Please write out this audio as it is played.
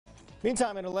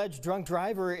Meantime, an alleged drunk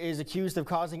driver is accused of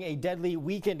causing a deadly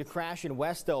weekend crash in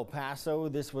West El Paso.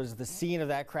 This was the scene of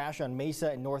that crash on Mesa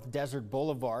and North Desert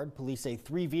Boulevard. Police say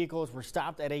 3 vehicles were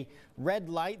stopped at a red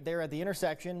light there at the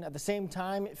intersection. At the same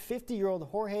time, 50-year-old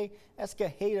Jorge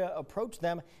Escajeda approached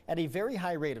them at a very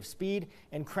high rate of speed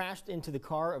and crashed into the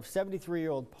car of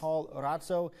 73-year-old Paul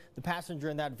Razzo. The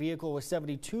passenger in that vehicle was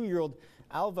 72-year-old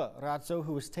Alva Razzo,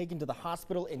 who was taken to the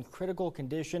hospital in critical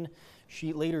condition.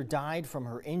 She later died from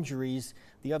her injuries.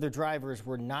 The other drivers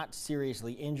were not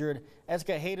seriously injured.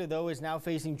 Escajeda, though, is now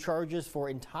facing charges for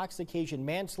intoxication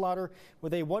manslaughter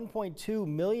with a $1.2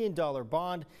 million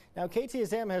bond. Now,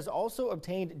 KTSM has also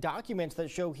obtained documents that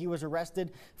show he was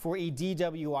arrested for a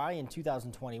DWI in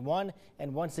 2021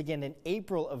 and once again in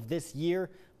April of this year.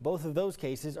 Both of those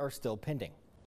cases are still pending.